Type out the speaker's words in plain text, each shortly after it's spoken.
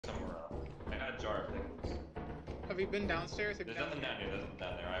jar of pickles. Have you been downstairs? There's nothing down here. There's nothing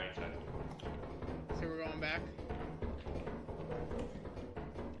down there. I already checked. So we're going back?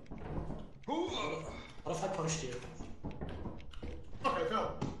 What if I pushed you? Okay,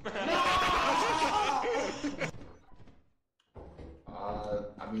 go.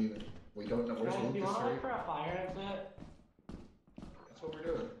 I mean, we don't know where's Lucas. Do you want to look for a fire exit? That's what we're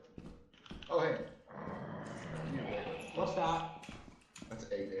doing. Oh, hey. What's that? That's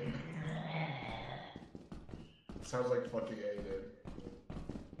Aiden. Sounds like fucking Aiden.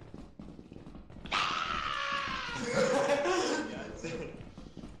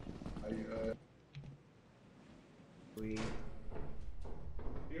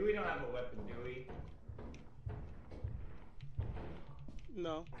 We don't have a weapon, do we?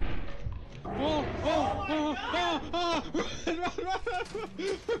 No. Oh! Run!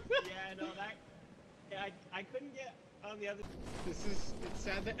 Yeah, no, that. Yeah, I couldn't get on the other. It's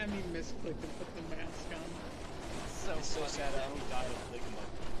sad that Emmy misclicked and put the mask on. So sad that we died of ligma.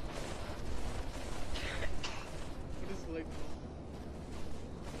 What is ligma?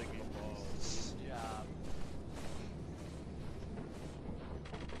 Ligma balls. Yeah.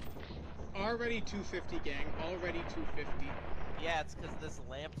 Already 250, gang. Already 250. Yeah, it's because this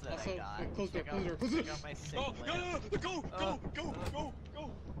lamp that Also, I got. close door, Check close out- door, close door. check out my sick Oh, lamp.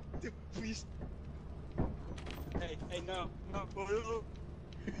 go! Dude, please. Hey, no.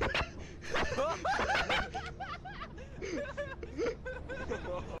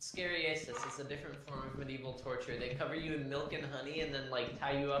 Scariosis is a different form of medieval torture. They cover you in milk and honey and then like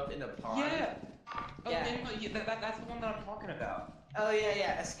tie you up in a pond. Yeah. Yeah. That's the one that I'm talking about. Oh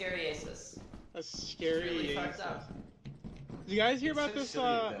yeah, Ascariosis. That's scary. Really fucked up. Did you guys hear about so this? silly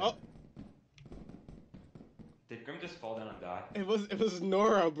of them. Oh, Did Grim just fall down and die? it was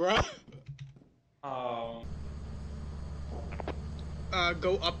Nora, bruh. Oh.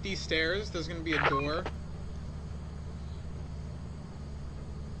 Go up these stairs. There's gonna be a door.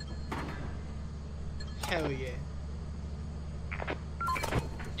 Hell yeah.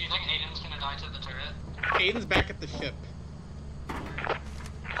 Do you think Aiden's gonna die to the turret? Aiden's back at the ship.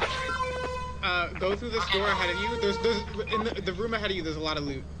 Go through this door ahead of you. There's in the room ahead of you. There's a lot of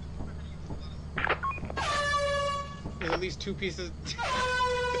loot. There's at least 2 pieces.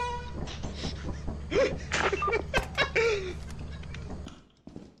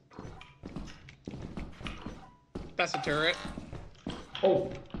 That's a turret.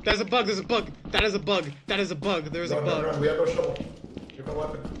 Oh! There's a bug. There's a bug. That is a bug. That is a bug. There's a bug. Run. We have no shovel. We have no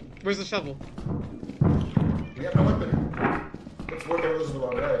weapon. Where's the shovel? We have no weapon. It's working this the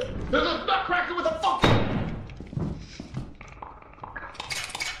wrong way. There's a nutcracker with a fucking.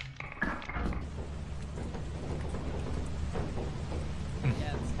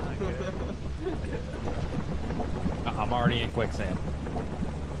 Yeah, it's not good. I'm already in quicksand.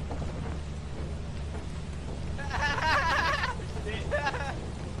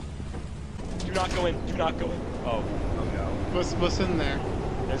 Do not go in. Do not go in. Oh no. What's in there?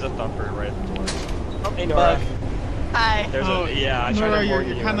 There's a thumper right at the door. Oh, hey, Nora. Hi. There's Oh, yeah, I tried Nora, to warn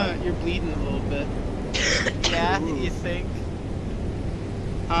you. you're bleeding a little bit. Yeah, you think?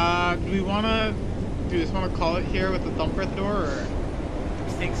 Do we wanna just wanna call it here with the thumper at the door, or?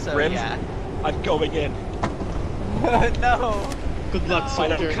 You think so? Grim? Yeah. I'm going in. No. Good luck, If I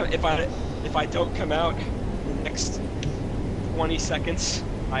don't soldier. if I don't come out in the next 20 seconds,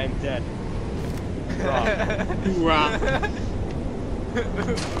 I am dead. Hoorah.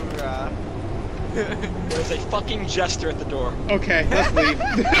 Hoorah. There's a fucking jester at the door. Okay, let's leave.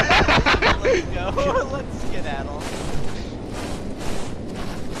 Let's go. Let's skedaddle.